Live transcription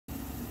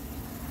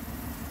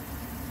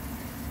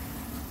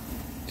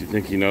Do you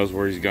think he knows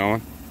where he's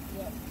going?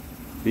 Yep.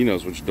 He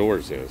knows which door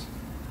it is.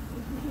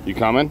 You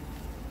coming?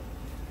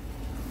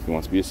 He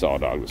wants to be a saw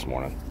dog this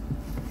morning.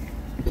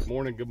 Good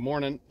morning, good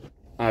morning.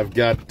 I've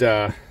got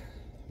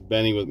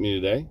Benny with me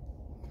today,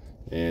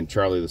 and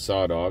Charlie the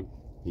saw dog.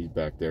 He's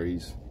back there.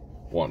 He's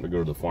wanting to go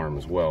to the farm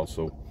as well.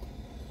 So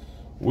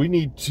we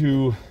need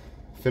to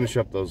finish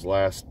up those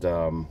last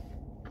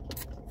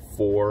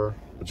 4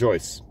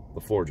 joists,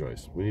 the floor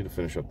joists. We need to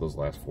finish up those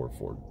last 4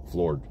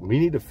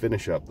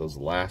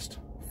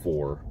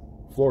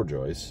 floor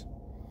joists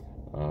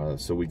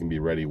so we can be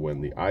ready when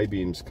the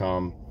I-beams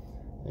come.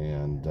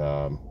 And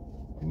I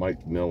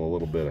might mill a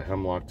little bit of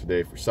hemlock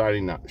today for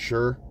siding, not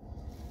sure,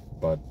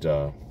 but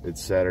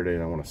it's Saturday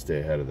and I want to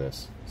stay ahead of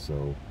this.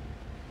 So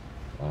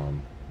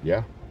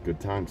yeah, good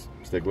times.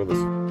 Stick with us.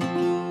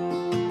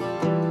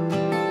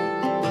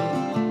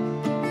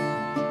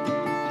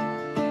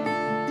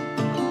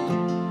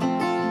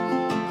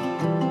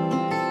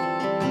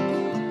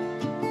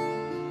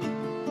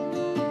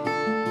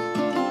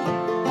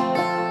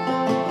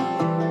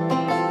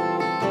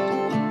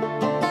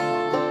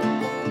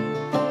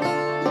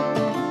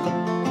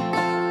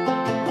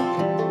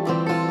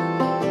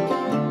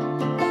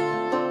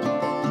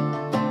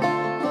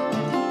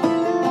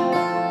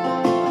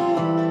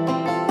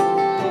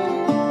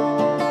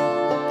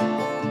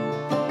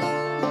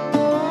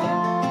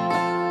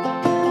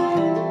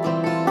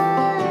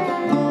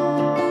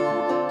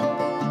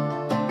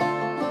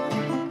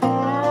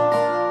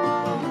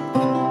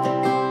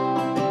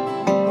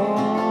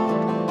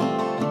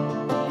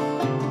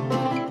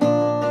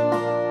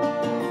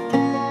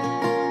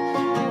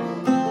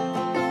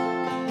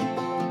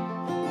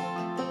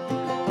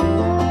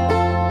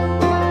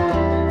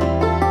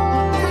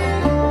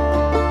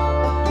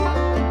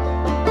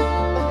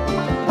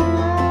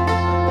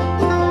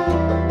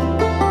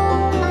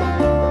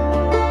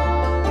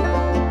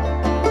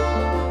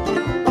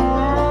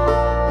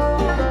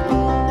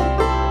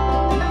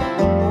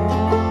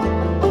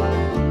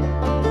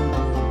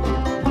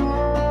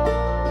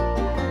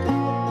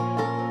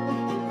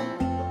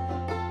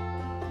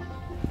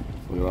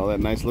 Look at all that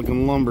nice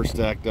looking lumber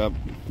stacked up.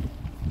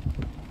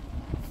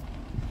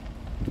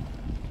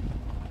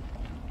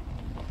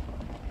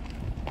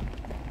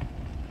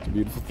 It's a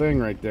beautiful thing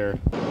right there.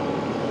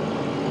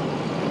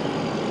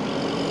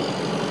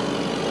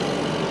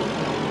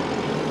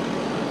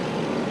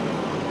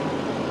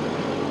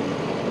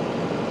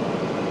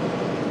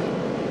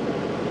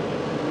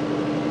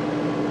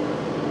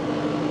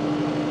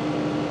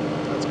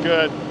 That's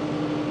good.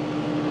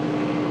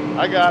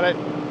 I got it.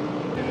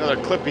 Another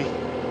clippy.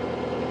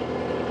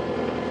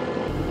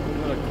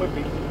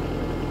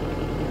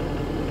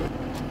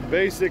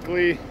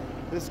 Basically,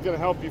 this is going to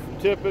help you from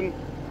tipping.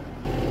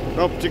 I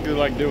don't particularly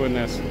like doing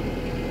this.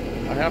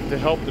 I have to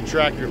help the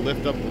tractor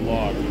lift up the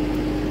log,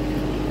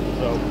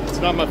 so it's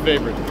not my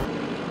favorite.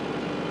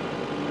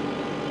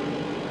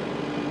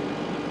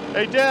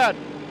 Hey, Dad.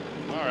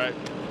 All right.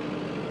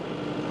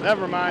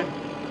 Never mind.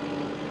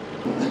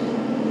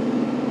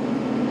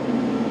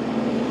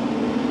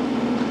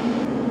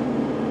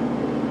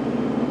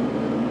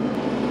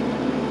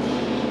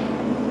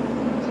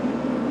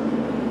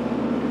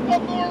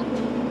 Up more.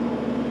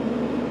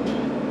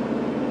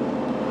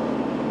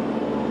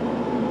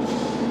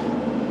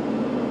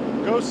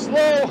 Go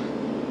slow.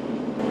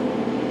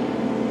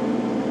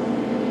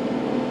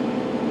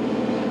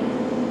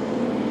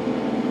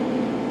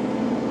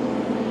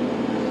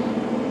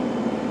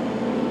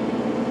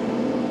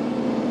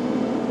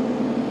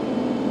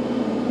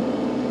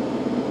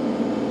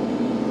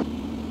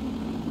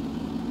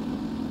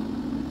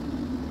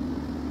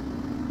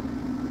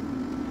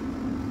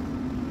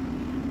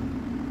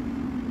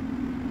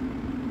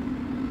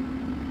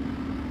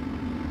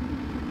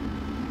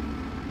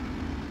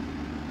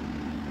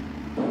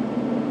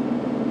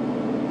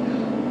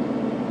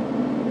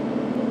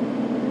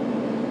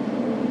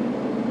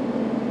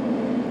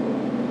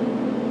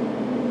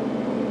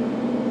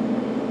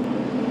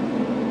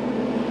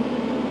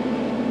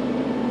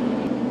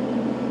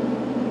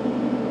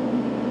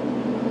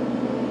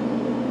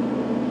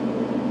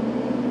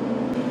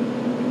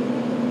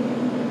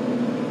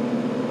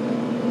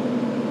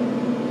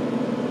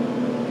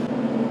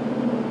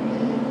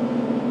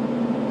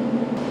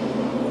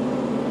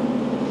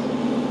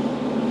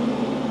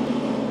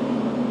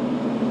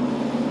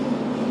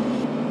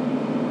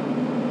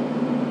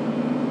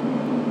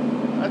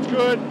 That's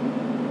good.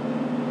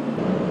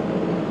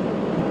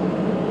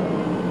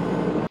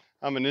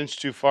 I'm an inch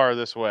too far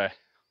this way.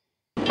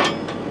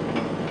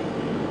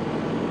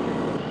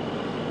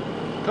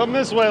 Come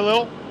this way,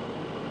 Lil.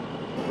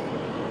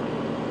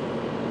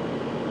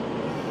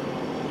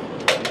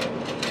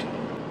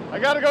 I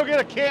gotta go get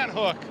a cant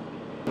hook.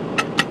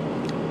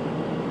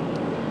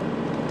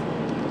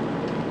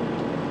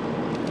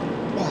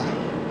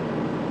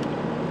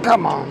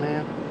 Come on,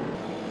 man.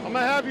 I'm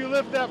gonna have you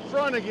lift that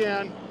front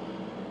again.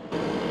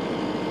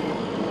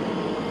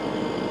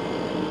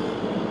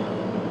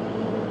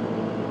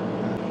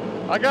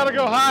 I gotta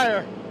go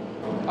higher.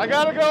 I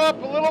gotta go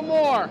up a little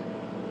more.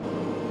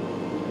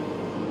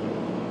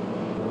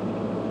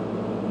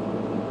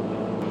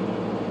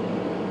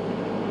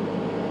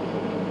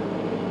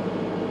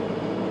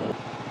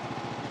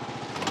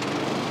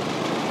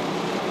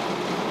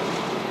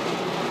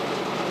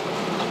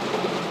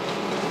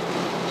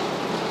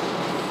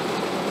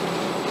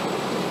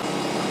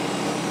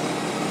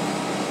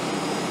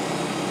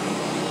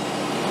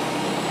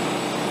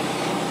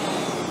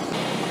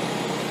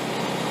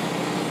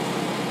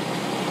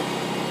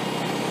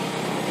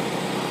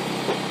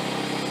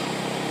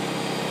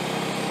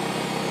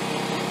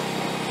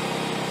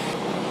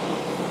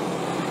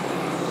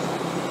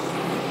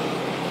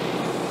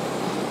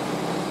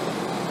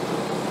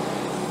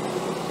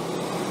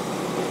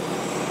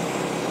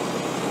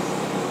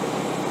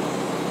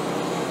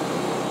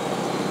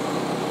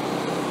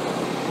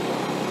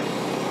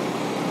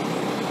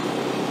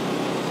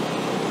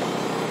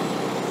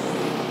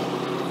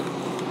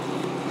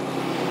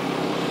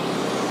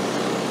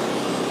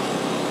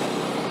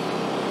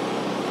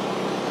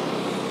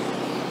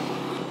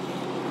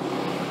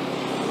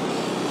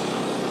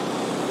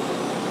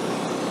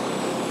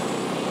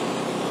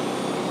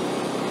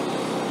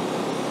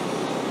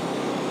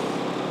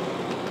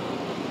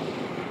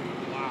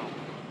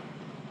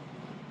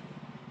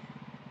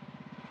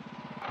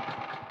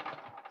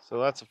 So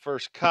that's the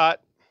first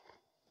cut,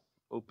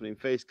 opening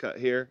face cut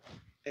here.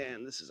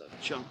 And this is a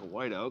chunk of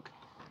white oak.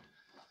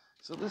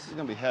 So this is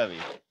gonna be heavy.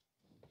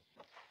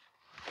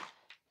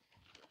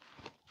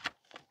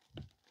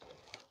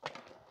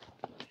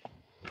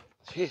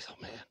 Jeez, oh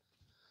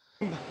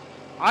man.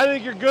 I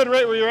think you're good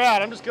right where you're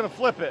at. I'm just gonna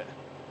flip it.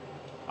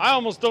 I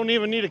almost don't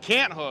even need a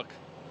cant hook.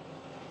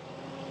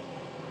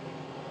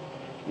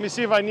 Let me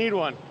see if I need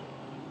one.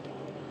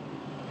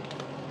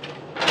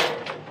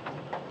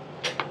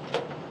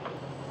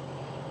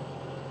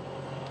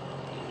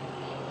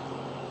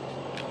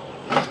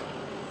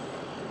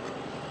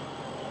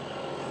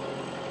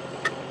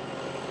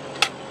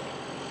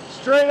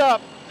 Straight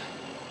up.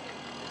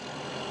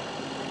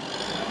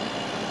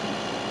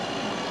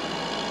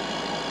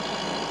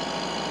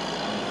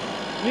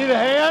 Need a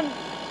hand?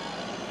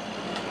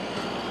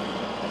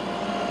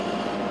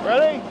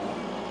 Ready?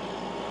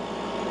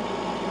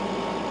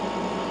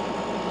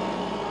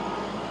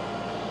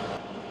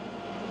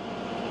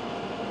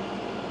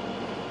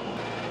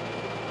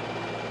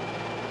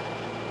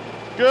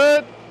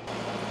 Good.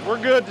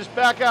 We're good, just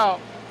back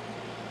out.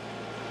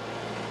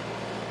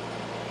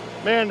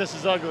 Man, this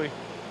is ugly.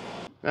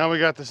 Now we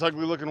got this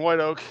ugly looking white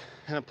oak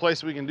in a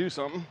place we can do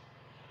something.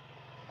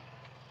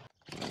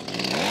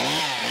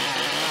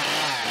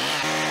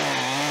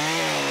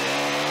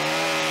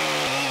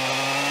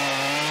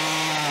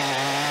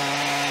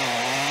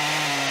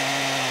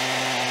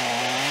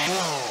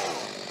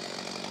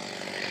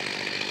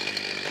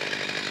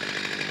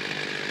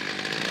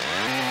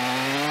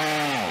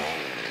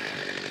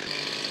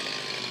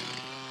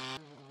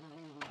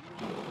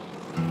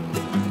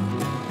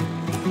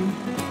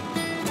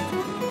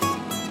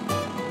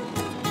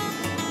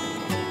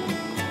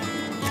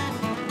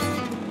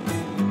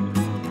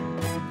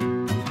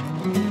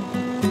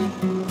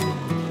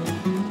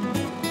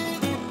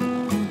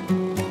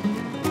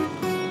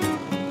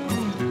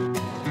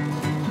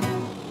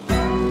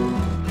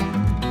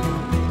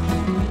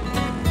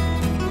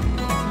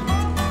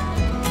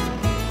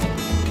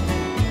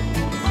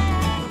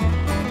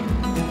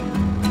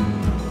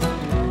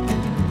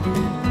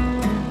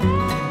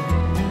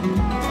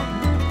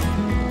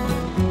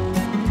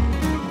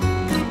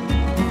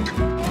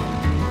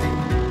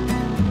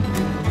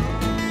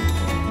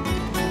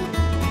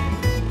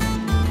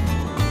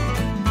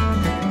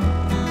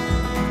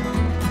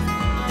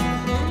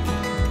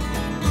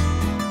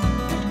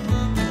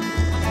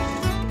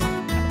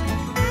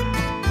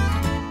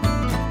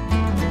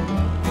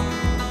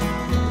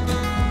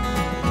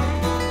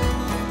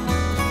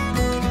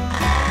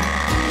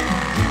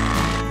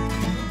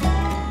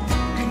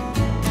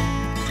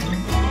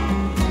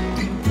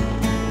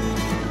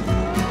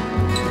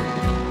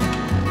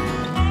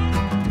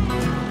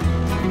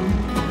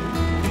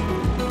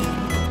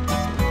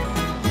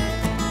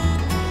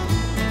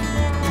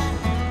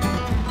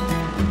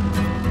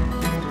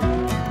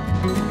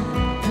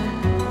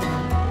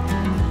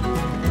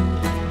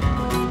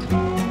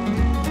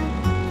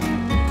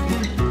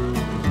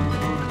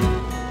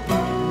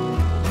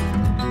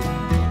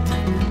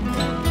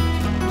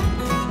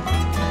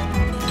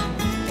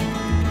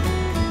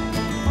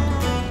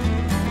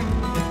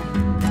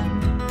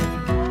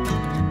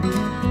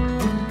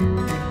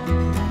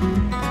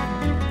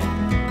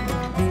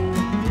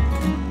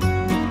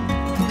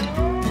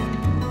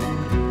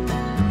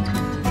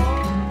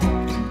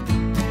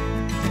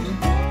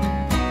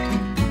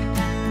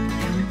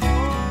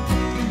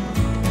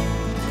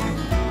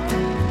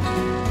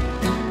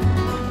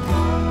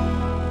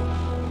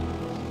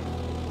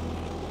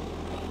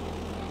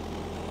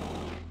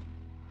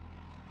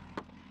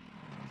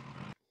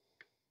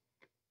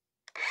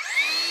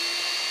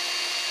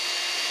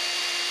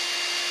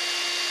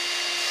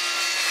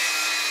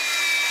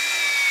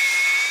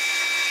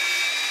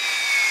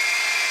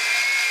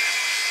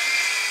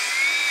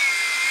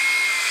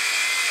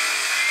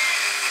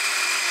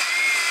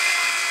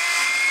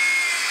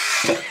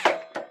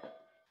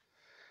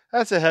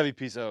 That's a heavy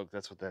piece of oak,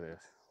 that's what that is.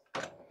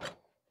 I'm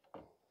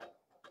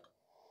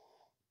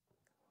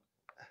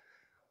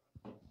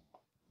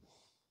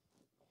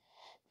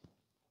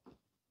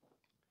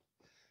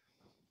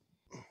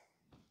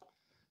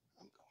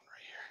going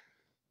right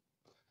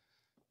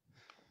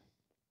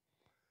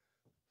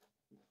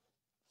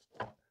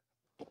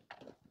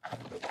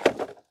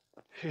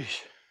here.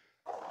 Sheesh.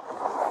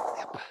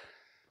 Yep.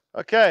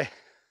 Okay.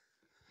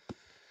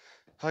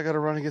 I gotta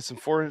run and get some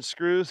 4-inch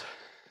screws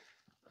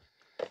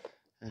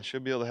and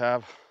should be able to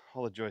have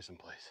all the joists in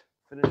place.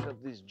 Finish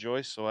up these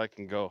joists so I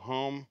can go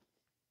home.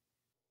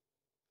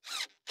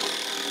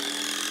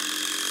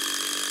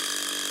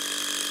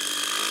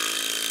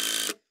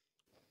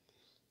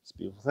 It's a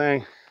beautiful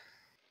thing.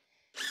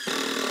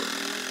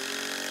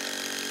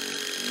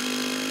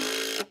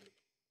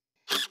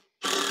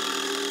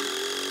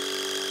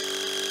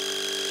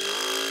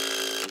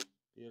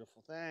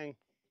 Beautiful thing.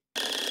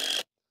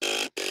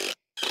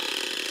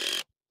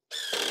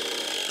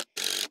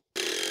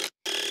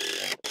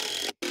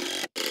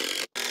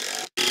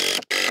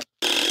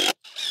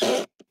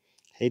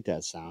 Hate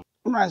that sound.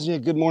 Reminds me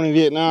of Good Morning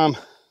Vietnam.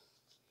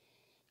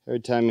 Every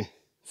time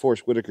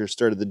Forrest Whitaker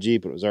started the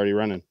Jeep, it was already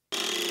running.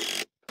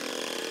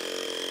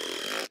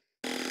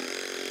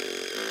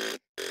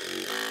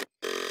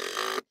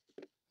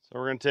 So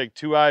we're going to take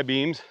 2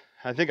 I-beams.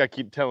 I think I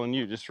keep telling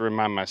you just to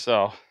remind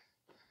myself.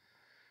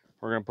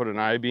 We're going to put an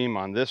I-beam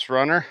on this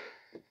runner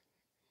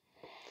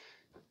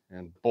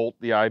and bolt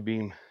the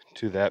I-beam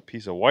to that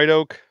piece of white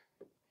oak.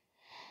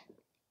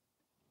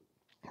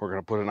 We're going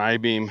to put an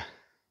I-beam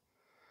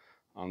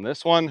on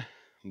this one,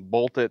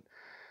 bolt it.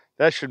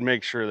 That should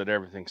make sure that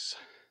everything's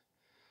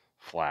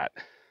flat.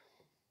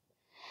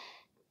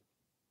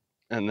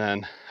 And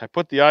then I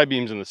put the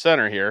I-beams in the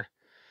center here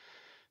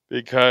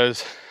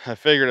because I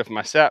figured if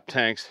my sap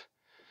tanks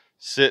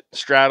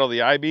straddle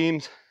the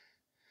I-beams,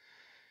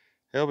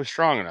 they'll be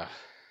strong enough.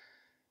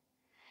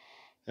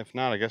 If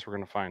not, I guess we're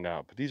going to find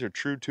out. But these are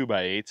true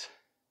 2x8s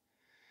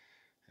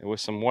with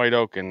some white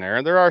oak in there.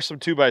 And there are some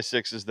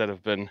 2x6s that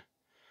have been,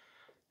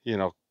 you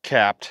know,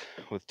 capped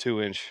with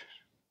 2-inch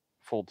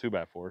full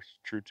 2x4s,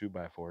 true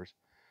 2x4s.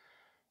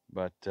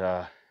 But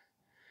yeah,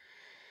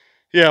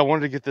 I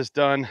wanted to get this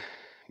done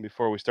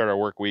before we start our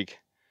work week.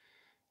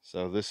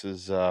 So this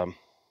is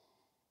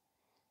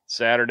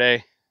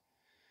Saturday,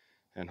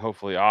 and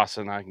hopefully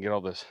Austin and I can get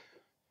all this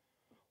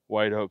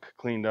white oak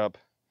cleaned up,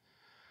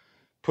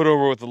 put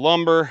over with the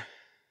lumber,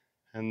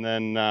 and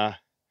then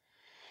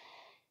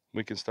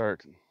we can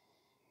start,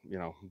 you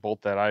know,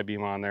 bolt that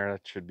I-beam on there.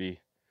 That should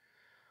be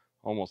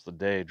almost a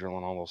day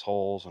drilling all those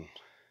holes and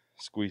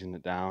squeezing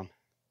it down.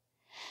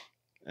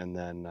 And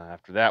then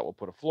after that, we'll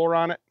put a floor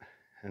on it,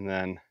 and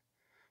then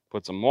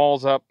put some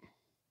walls up,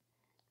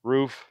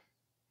 roof,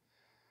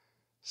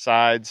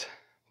 sides,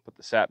 put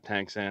the sap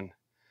tanks in.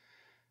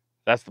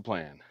 That's the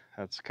plan.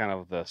 That's kind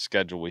of the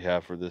schedule we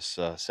have for this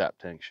sap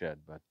tank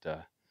shed.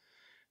 But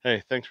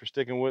hey, thanks for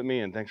sticking with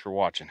me, and thanks for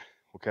watching.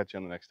 We'll catch you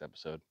on the next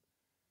episode.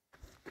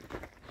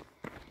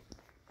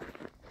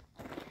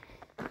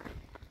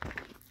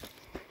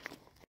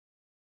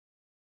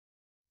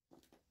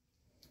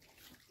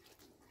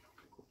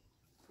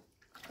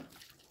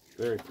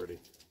 Very pretty.